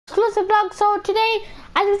was the vlog. So today,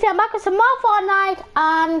 as you can see, I'm back with some more Fortnite,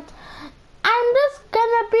 and I'm just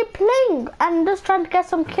gonna be playing and just trying to get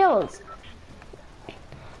some kills.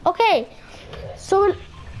 Okay, so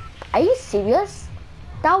are you serious?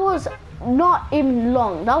 That was not even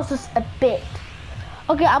long. That was just a bit.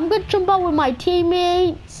 Okay, I'm gonna jump out with my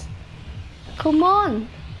teammates. Come on.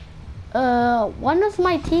 One of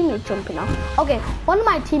my teammates jumping out. Okay, one of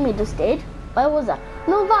my teammates just did. Where was that?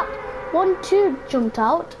 No, that 1-2 jumped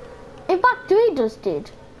out. In fact, 3 just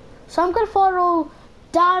did. So I'm gonna follow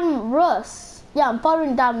Dan Russ. Yeah, I'm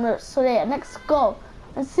following Dan Russ. So yeah, let's go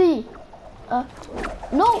and see.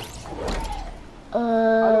 No.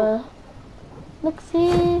 Let's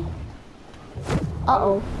see.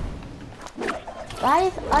 Uh-oh.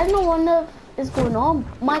 Guys, I don't know what is going on.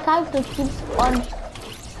 My character keeps on.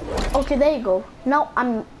 Okay, there you go. Now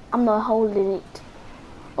I'm not holding it.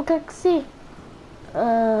 Okay, let's see.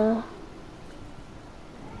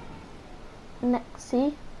 Let's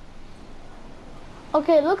see.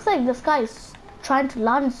 Okay, it looks like this guy is trying to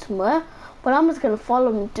land somewhere, but I'm just gonna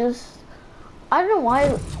follow him. Just I don't know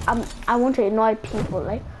why I want to annoy people.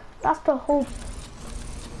 Like that's the whole.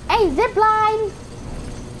 Hey, zipline!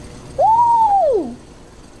 Woo!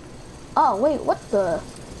 Oh wait, what the?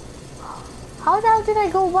 How the hell did I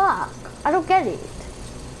go back? I don't get it.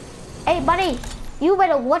 Hey, buddy, you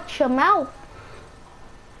better watch your mouth.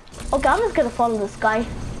 Okay, I'm just gonna follow this guy.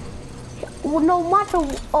 No matter.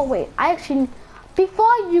 Oh wait, I actually.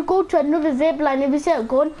 Before you go to another zip line, if you see a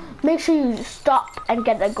gun, make sure you stop and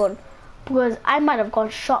get a gun, because I might have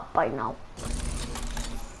got shot by now.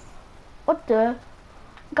 What the?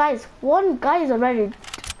 Guys, one guy is already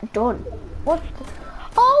done. What?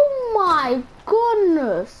 Oh my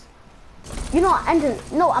goodness! You know,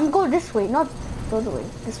 no, I'm going this way, not the other way.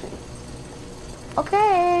 This way.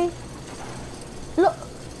 Okay. Look.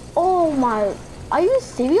 Oh my. Are you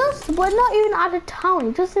serious? We're not even out of town.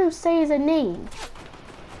 It doesn't say his name.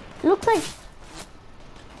 Looks like.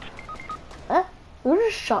 You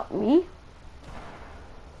just shot me.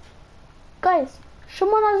 Guys,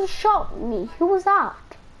 someone has shot me. Who was that?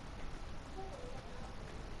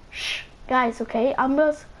 Shh, guys. Okay, I'm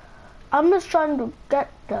just trying to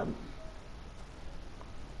get them.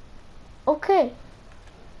 Okay.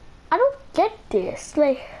 I don't get this.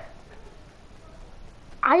 Like.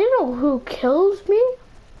 I don't know who kills me,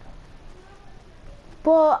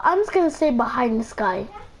 but I'm just gonna stay behind this guy.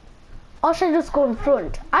 Or should I just go in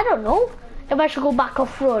front? I don't know if I should go back or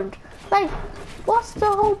front. Like, what's the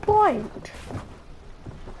whole point?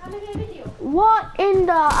 What in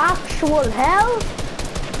the actual hell?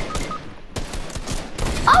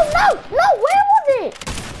 Oh no! No! Where was it?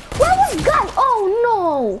 Where was guy? Oh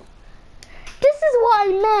no! This is what I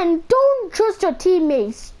meant. Don't trust your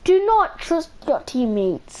teammates. Do not trust your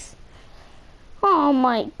teammates. Oh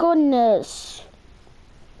my goodness.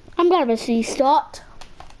 I'm gonna restart.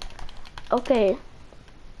 Okay.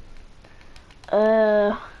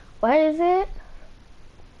 Where is it?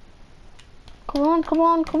 Come on, come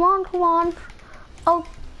on, come on, come on.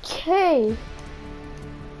 Okay.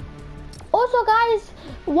 Also guys,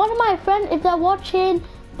 one of my friends, if they're watching,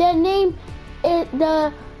 their name is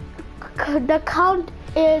the count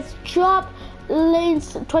is Job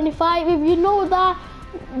Lanes 25. If you know that,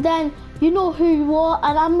 then you know who you are,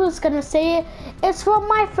 and I'm just gonna say it. It's from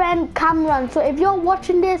my friend Cameron. So if you're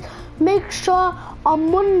watching this, make sure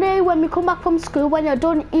on Monday when we come back from school, when you're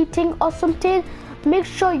done eating or something, make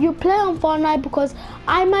sure you play on Fortnite, because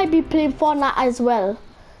I might be playing Fortnite as well,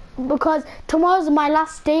 because tomorrow's my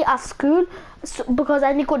last day at school, so, because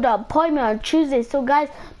I need to go to the appointment on Tuesday. So guys,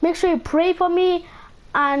 make sure you pray for me,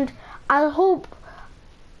 and I hope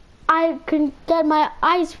I can get my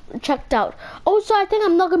eyes checked out. Also, I think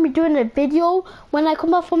I'm not going to be doing a video when I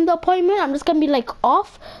come back from the appointment. I'm just going to be like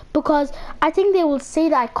off, because I think they will say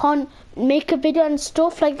that I can't make a video and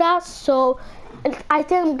stuff like that. So I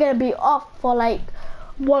think I'm going to be off for like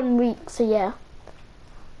 1 week. So yeah.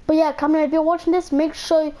 But yeah, Cameron, if you're watching this, make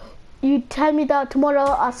sure you tell me that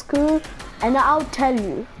tomorrow at school, and I'll tell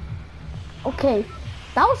you. Okay,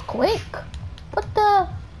 that was quick. What the?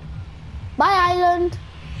 My island.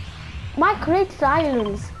 My created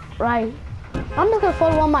islands. Right. I'm just gonna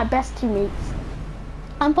follow one of my best teammates.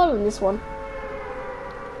 I'm following this one.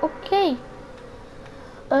 Okay.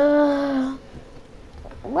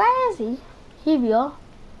 Where is he? Here we are.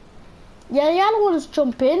 Yeah, the yellow one is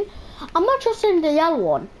jumping. I'm not trusting the yellow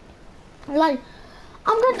one. Like,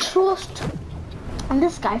 I'm gonna trust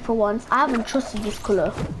this guy for once. I haven't trusted this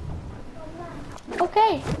color.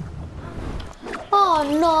 Okay. Oh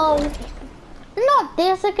no. Not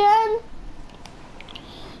this again.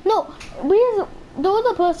 No, the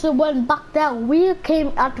other person went back there. We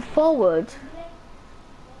came at the forward.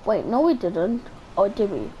 Wait, no we didn't. Or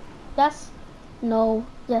did we? Yes, no,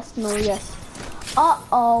 yes, no, yes.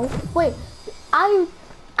 Uh-oh. Wait, I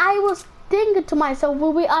was thinking to myself,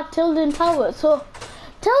 well, we are Tilden Towers. So,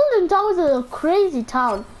 Tilden Towers is a crazy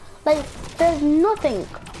town. Like, there's nothing.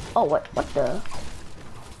 Oh, wait, what the?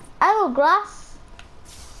 Arrow grass?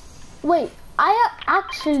 Wait, I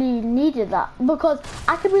actually needed that because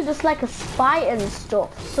I could be just like a spy and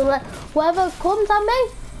stuff. So, like, whoever comes at me,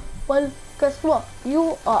 well, guess what?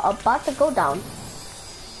 You are about to go down.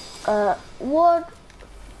 What?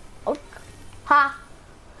 Oh, ha!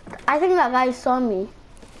 I think that guy saw me.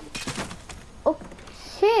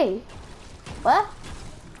 Okay. What?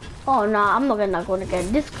 Oh no, I'm not gonna go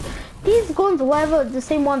again. These guns, whatever, the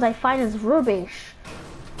same ones I find is rubbish.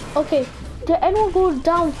 Okay, did anyone go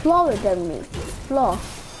down floor than me? Floor,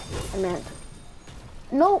 I meant.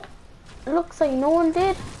 Nope, looks like no one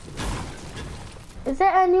did. Is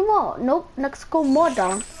there any more? Nope, let's go more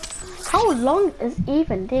down. How long is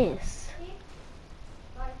even this?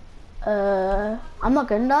 I'm not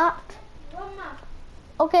getting that.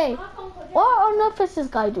 Okay, what on earth is this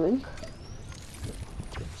guy doing?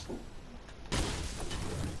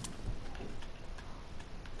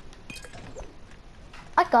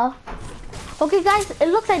 Okay guys, it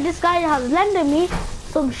looks like this guy has lended me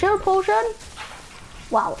some shield potion.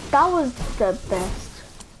 Wow, that was the best.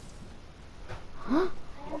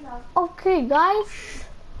 Okay guys,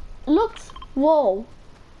 whoa,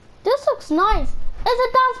 this looks nice. It's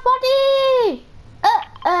a dance party.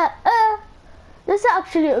 This is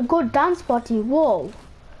actually a good dance party. Whoa,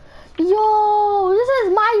 yo, this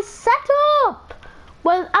is my setup.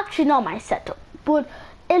 Well, actually not my setup, but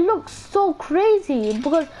it looks so crazy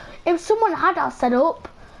because if someone had that set up,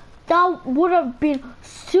 that would have been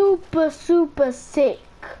super sick.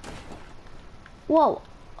 Whoa,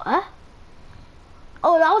 huh?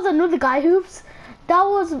 Oh, that was another guy, Hoops. That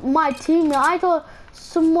was my teammate. I thought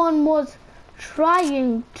someone was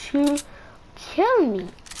trying to kill me.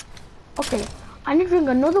 Okay, I need to drink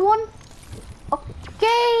another one.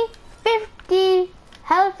 Okay, 50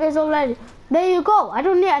 health is already. There you go, I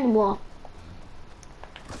don't need any more.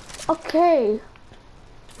 Okay,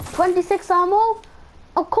 26 ammo.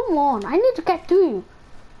 Oh, come on, I need to get through.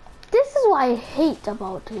 This is what I hate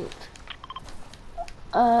about it.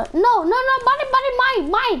 No,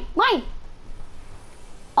 buddy, mine.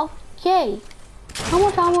 Okay, how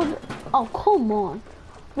much ammo? Oh, come on,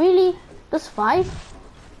 really? Just 5?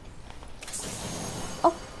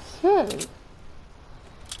 Okay.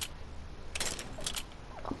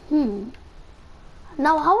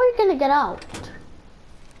 Now, how are we gonna get out?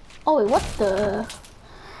 Oh wait, what the?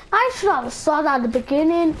 I should have saw that at the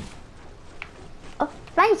beginning. Oh,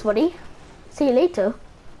 thanks, buddy. See you later.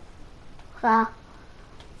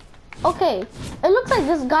 Okay, it looks like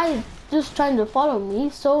this guy is just trying to follow me,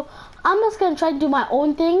 so I'm just gonna try to do my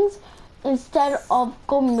own things instead of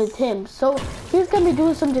going with him. So he's gonna be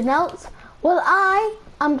doing something else, while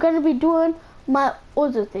I'm gonna be doing my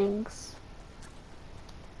other things.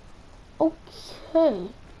 Okay.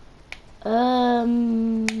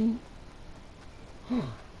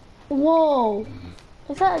 Whoa.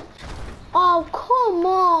 Is that? Oh, come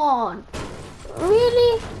on.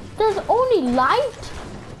 Really? There's only light?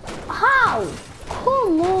 How?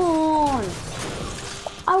 Come on.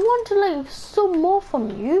 I want to like some more from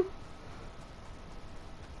you.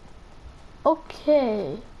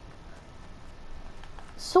 Okay.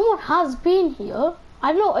 Someone has been here.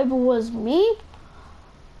 I don't know if it was me.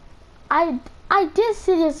 I did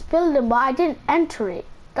see this building, but I didn't enter it.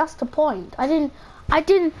 That's the point. I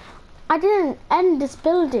didn't end this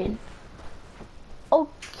building.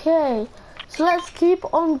 Okay, so let's keep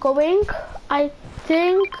on going. I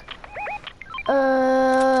think.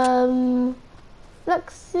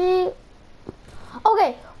 Let's see.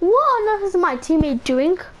 Okay, what on earth is my teammate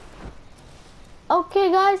doing? Okay,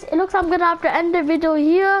 guys, it looks like I'm gonna have to end the video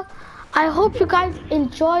here. I hope you guys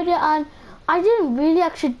enjoyed it, and I didn't really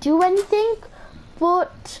actually do anything,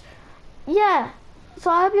 but yeah. So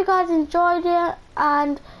I hope you guys enjoyed it,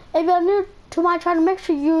 and if you're new to my channel, make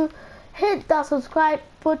sure you hit that subscribe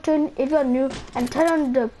button if you're new, and turn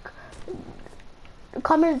on the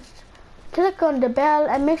comments, click on the bell,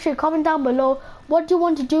 and make sure you comment down below what do you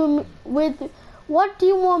want to do what do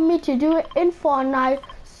you want me to do in Fortnite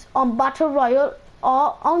on Battle Royale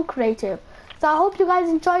or on Creative. So I hope you guys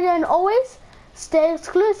enjoyed it, and always stay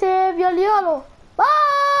exclusive. YOLO.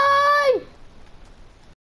 Bye.